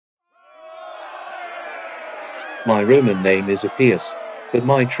My Roman name is Appius, but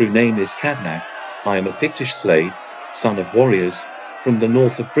my true name is Cadnac. I am a Pictish slave, son of warriors, from the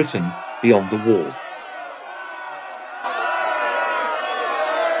north of Britain, beyond the wall.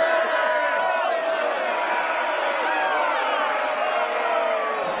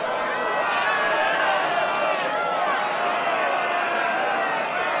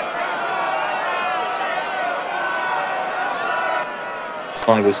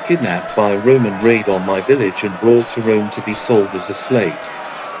 I was kidnapped by a Roman raid on my village and brought to Rome to be sold as a slave.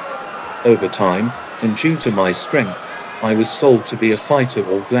 Over time, and due to my strength, I was sold to be a fighter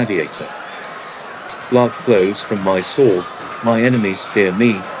or gladiator. Blood flows from my sword, my enemies fear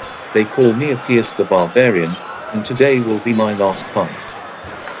me, they call me Appius the Barbarian, and today will be my last fight.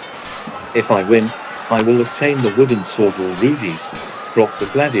 If I win, I will obtain the wooden sword or rubies, drop the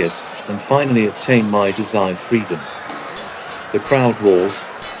gladius, and finally obtain my desired freedom. The crowd roars,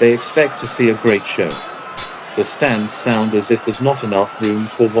 they expect to see a great show. The stands sound as if there's not enough room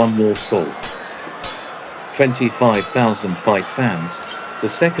for one more soul. 25,000 fight fans, the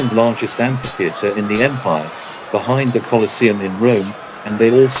second largest amphitheater in the empire, behind the Colosseum in Rome, and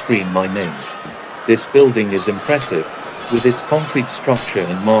they all scream my name. This building is impressive, with its concrete structure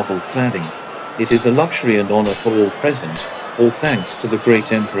and marble cladding. It is a luxury and honor for all present, all thanks to the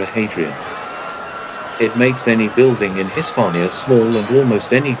great Emperor Hadrian. It makes any building in Hispania small and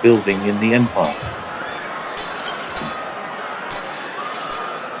almost any building in the empire.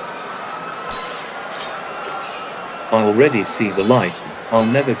 I already see the light.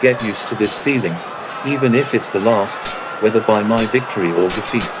 I'll never get used to this feeling, even if it's the last, whether by my victory or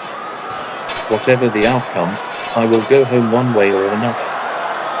defeat. Whatever the outcome, I will go home one way or another.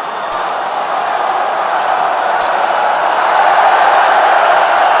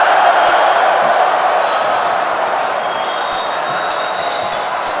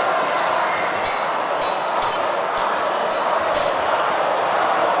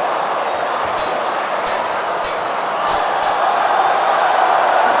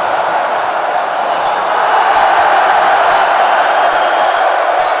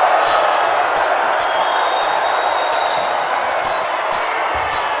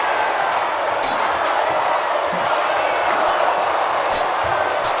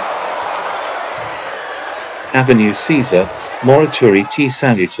 Avenue Caesar, Morituri T.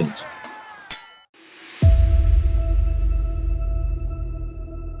 Salutant.